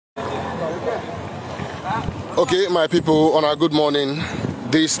Okay, my people, on a good morning.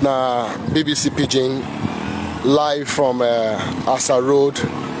 This na BBC Pidgin live from Asa Road,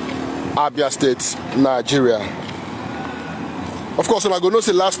 Abia State, Nigeria. Of course, when I go know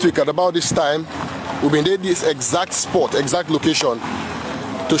say last week at about this time, we've been in this exact spot, exact location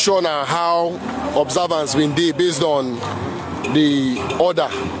to show now how observance been there based on the order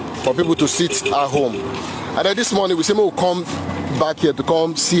for people to sit at home. And then this morning we say we'll come back here to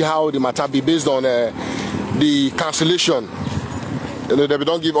come see how the matter be based on the cancellation. You know, they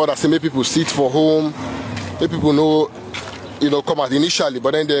don't give orders to make people sit for home, make people know, come out initially,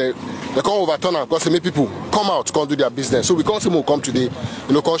 but then they come overturn and because they make people come out, come do their business. So we can't say we'll come today,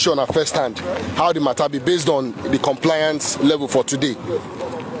 come show on our first hand how the matter be based on the compliance level for today.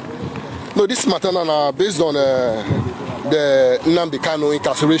 No, this matter now based on the Nnamdi Kanu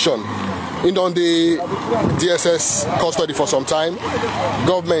incarceration. In on the DSS custody for some time,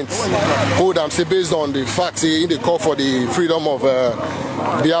 government hold them say based on the fact in the call for the freedom of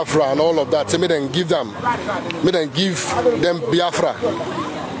Biafra and all of that, say make them give them Biafra.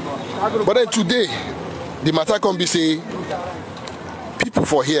 But then today, the matter can be say people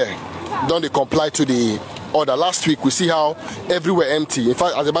for here don't they comply to the order. Last week we see how everywhere empty. In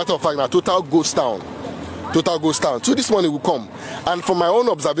fact, as a matter of fact, now total ghost town. Total goes down. So this morning will come. And from my own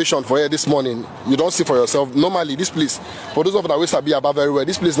observation for here this morning, you don't see for yourself. Normally this place, for those of us that Abia very well,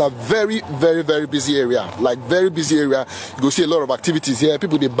 this place is a very, very, very busy area. Like very busy area. You go see a lot of activities here.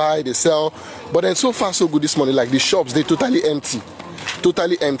 People they buy, they sell. But then so far so good this morning. Like the shops, they totally empty.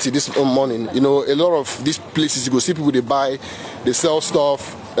 Totally empty this morning. A lot of these places you go see people they buy, they sell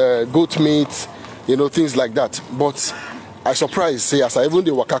stuff, goat meat, things like that. But I surprised, say, as I even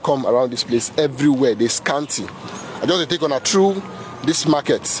the waka come around this place, everywhere, they scanty. I just take on a through this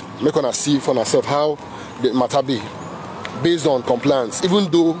market, make on a see for myself how the matter be, based on compliance. Even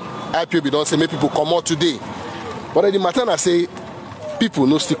though Ipob don't say, make people come out today. But at the matter, I say, people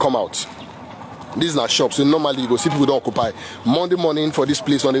no still come out. These are shops, so normally you go see people don't occupy. Monday morning for this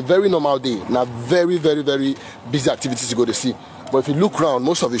place on a very normal day, now very, very, very busy activities you go to see. But if you look around,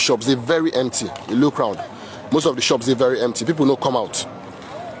 most of the shops, they're very empty. You look around. Most of the shops are very empty. People don't come out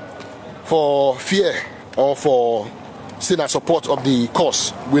for fear or for saying a support of the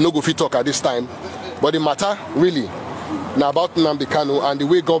cause. We no go fit talk at this time, but the matter really now about Nnamdi Kanu and the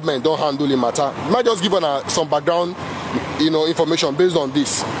way government don't handle the matter. Might just give some background, information based on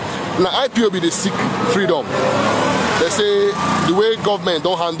this. Now Ipob they seek freedom. They say the way government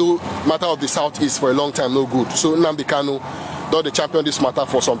don't handle matter of the Southeast for a long time no good. So Nnamdi Kanu don't they champion this matter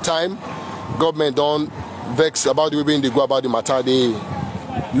for some time. Government don't vex about the way they go about the matter. They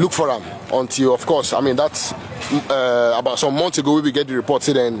look for them until, of course, that's about some months ago we get the report.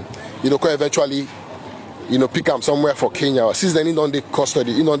 Then eventually pick them somewhere for Kenya. Since then, in on the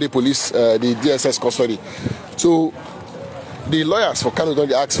custody, in on the police, the DSS custody. So the lawyers for Kanu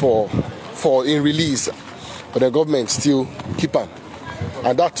don't ask for in release, but the government still keep them,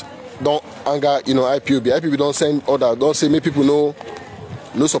 and that don't anger Ipob. Ipob don't send order, don't say make people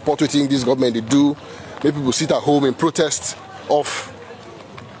no support what this government they do. Make people sit at home in protest of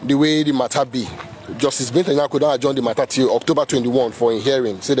the way the matter be. Justice Bentanyaku could not adjourn the matter till October 21 for a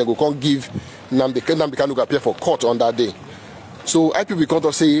hearing. So they go can't give Nnamdi Kanu appear for court on that day. So Ipob come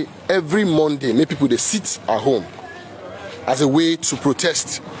to say every Monday, make people they sit at home as a way to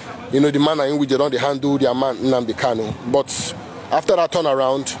protest, the manner in which they don't handle their man Nnamdi Kanu. But after that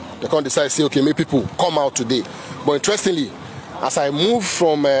turnaround, they can't decide say okay, make people come out today. But interestingly, as I move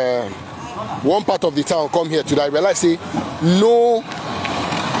from one part of the town come here today, I realize say no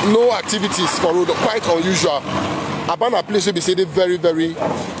activities for road, quite unusual. About a place where we say they're very, very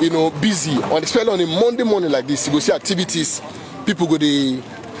busy. Especially on a Monday morning like this, you go see activities, people go they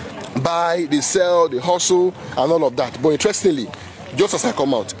buy, they sell, they hustle and all of that. But interestingly, just as I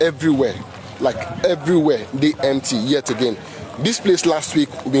come out, everywhere, they empty yet again. This place last week,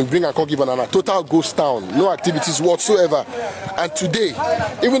 we've been bringing a total ghost town, no activities whatsoever. And today,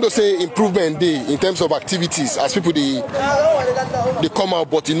 even though say improvement day in terms of activities, as people they come out,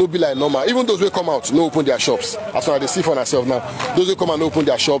 but it no be like normal. Even those who come out, no open their shops. As far as they see for themselves now, those who come and open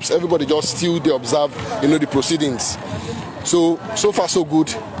their shops, everybody just still they observe, the proceedings. So far so good,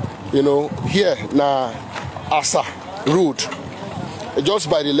 here now Asa Road. Just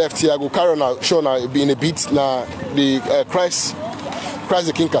by the left here, I go carry on show now in a bit now the Christ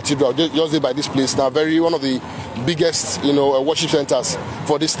the King Cathedral just there by this place now, one of the biggest worship centers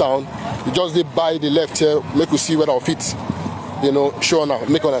for this town. You just there by the left here, make you see where our feet show now,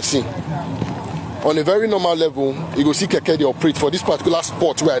 make on a see. On a very normal level, you go see keke they operate for this particular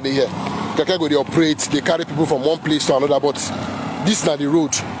spot where they here. Keke go they operate, they carry people from one place to another, but this now the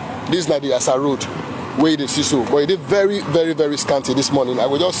road This is not the Asa Road where they see so, but it is very, very, very scanty this morning. I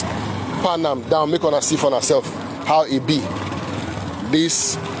will just pan them down, make on a see for herself how it be.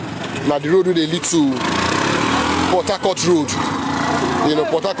 This now the road where they lead to Port Harcourt Road. You know,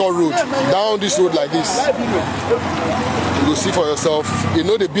 Port Harcourt Road. Down this road like this. You will see for yourself. You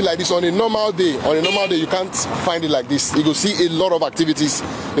know they be like this on a normal day. On a normal day you can't find it like this. You will see a lot of activities.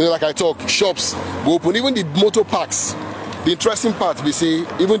 You know, like I talk, shops go open. Even the motor parks. The interesting part we say,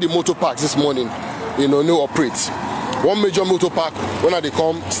 even the motor parks this morning, you know, no operate. One major motor park, when they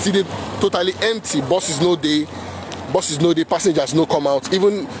come, still totally empty. Buses no day, passengers no come out.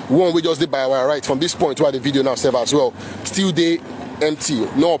 Even one we just did by our right from this point where the video now serve as well. Still they empty,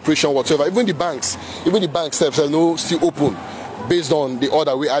 no operation whatsoever. Even the banks themselves are no still open based on the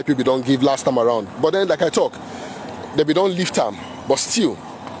order we Ipob don't give last time around. But then, like I talk, they don't lift them, but still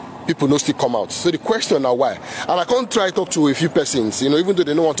people no still come out. So the question now why? And I can't try to talk to a few persons, you know, even though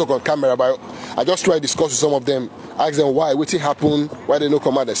they don't want to talk on camera, but I just try to discuss with some of them, ask them why, what happen, why they don't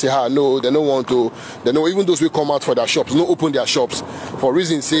come out. They say, no, they don't want to. They know even those will come out for their shops, no open their shops for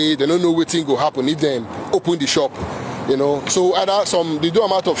reasons say they don't know what thing will happen if them open the shop. You know, so either some they do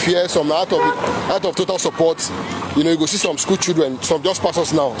them out of fear, some out of total support. You know, you go see some school children, some just pass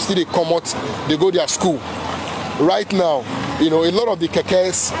us now, still they come out, they go their school. Right now, you know, a lot of the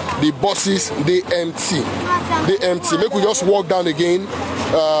kekes, the buses, they empty. They empty. Make we just walk down again,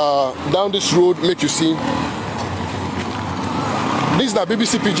 down this road, make you see. This is the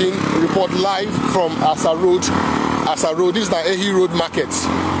BBC Pidgin report live from Asa Road. Asa Road, this is the Ehi Road Market.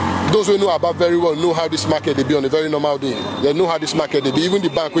 Those who know about very well know how this market they be on a very normal day. They know how this market they be. Even the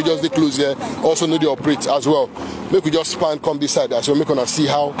bank we just they close here also know they operate as well. Make we just span come this side as well. Make us see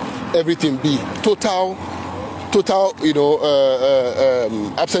how everything be. Total, you know,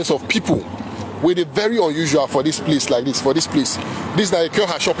 absence of people. With a very unusual for this place like this. For this place, this is the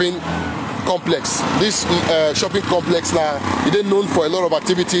Kyoha shopping complex. This shopping complex now it is known for a lot of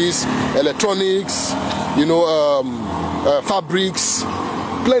activities, electronics, you know, fabrics.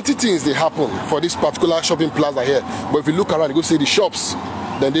 Plenty things they happen for this particular shopping plaza here. But if you look around, you go see the shops,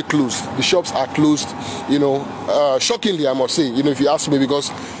 then they closed. The shops are closed. You know, shockingly, I must say. You know, if you ask me,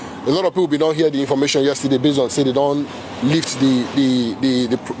 because a lot of people did not hear the information yesterday based on say they don't lift the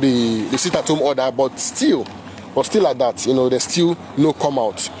sit-at-home order, but still like that, you know, there's still no come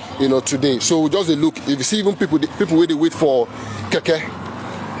out, you know, today. So just a look. If you see even people where they wait for keke,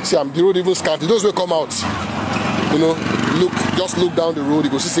 see, the road even scanty. Those will come out. You know, just look down the road,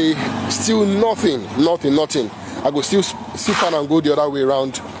 you go see still nothing. I go still pan and go the other way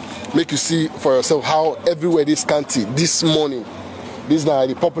around, make you see for yourself how everywhere is scanty this morning. This is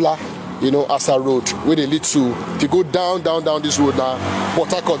the popular, you know, Asa Road, where they lead to. If you go down this road now, Port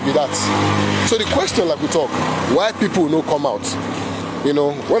Harcourt be that. So the question, like we talk, why people no come out? You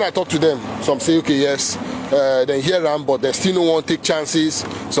know, when I talk to them, some say, okay, yes, then hear them, but they still no one take chances.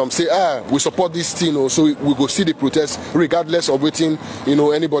 Some say, we support this thing, so we go see the protest regardless of waiting, you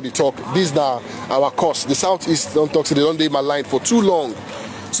know, anybody talk. These are our cause. The Southeast don't talk, so they don't leave my line for too long.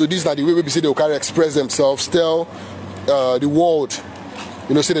 So these are the way we say they will carry express themselves, tell the world,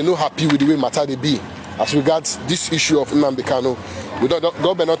 you know, say they're not happy with the way matter they be. As regards this issue of Nnamdi Kanu, the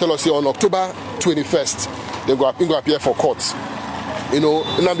government not tell us here on October 21st, they go appear for court. You know,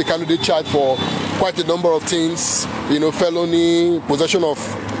 Nnamdi Kanu they charge for quite a number of things, you know, felony, possession of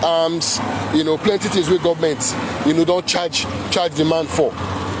arms, you know, plenty things with government, you know, don't charge the man for.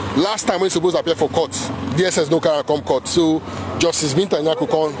 Last time we supposed to appear for court, DSS no carry come court. So Justice Binta Nyako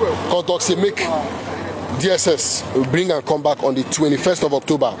can talk say make DSS bring and come back on the 21st of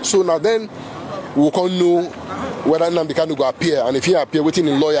October. So now then we can know whether Nnamdi Kanu go appear, and if he appear, waiting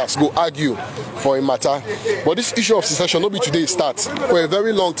in lawyers go argue for a matter. But this issue of secession, not be today starts. For a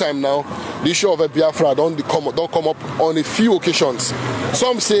very long time now, the issue of a Biafra don't come up on a few occasions.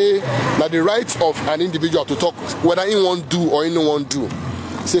 Some say that the right of an individual to talk whether he want do or he no want do.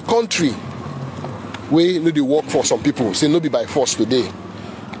 It's a country where you know they work for some people. Say no be by force today,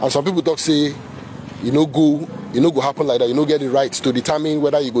 and some people talk say you know go happen like that. You know get the right to determine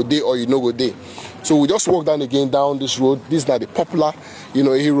whether you go day or you no go day. So we just walk down again down this road. This is not the popular, you know,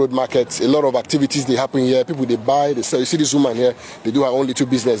 Ehi Road Market. A lot of activities they happen here. People they buy, they sell. You see this woman here, they do her own little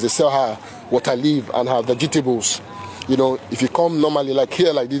business. They sell her water leaf and her vegetables. You know, if you come normally like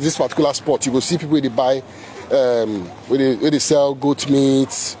here, like this particular spot, you will see people they buy, where they sell goat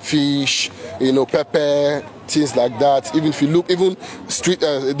meat, fish, you know, pepper, things like that. Even if you look, even street,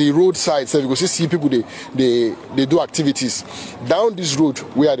 the roadside, so you will see people they do activities down this road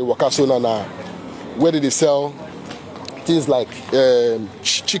where the Wakasona now. Where they sell things like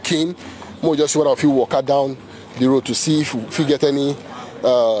chicken, more just what if you walk down the road to see if you get any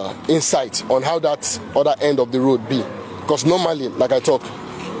insight on how that other end of the road be. Because normally, like I talk,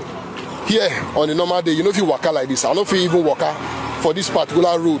 here on a normal day, you know, if you walk like this, I don't know if you even walk for this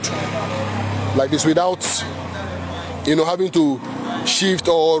particular road like this without, you know, having to shift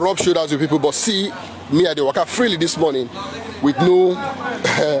or rub shoulders with people. But see, me I dey walk freely this morning with no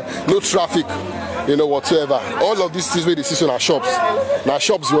no traffic, you know, whatsoever. All of these things where they see so are shops. Now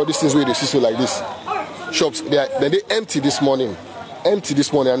shops, all these things where they see so like this. Shops, they empty this morning. Empty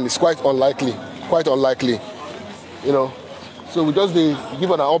this morning, and it's quite unlikely, you know. So we just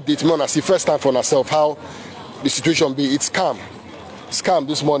give an update, man. I see first time for myself how the situation be. It's calm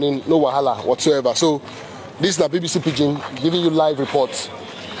this morning, no wahala whatsoever. So this is the BBC Pidgin giving you live reports,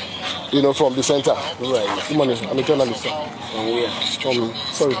 you know, from the center. Right. Good morning, I'm a journalist. From where?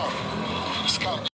 Sorry.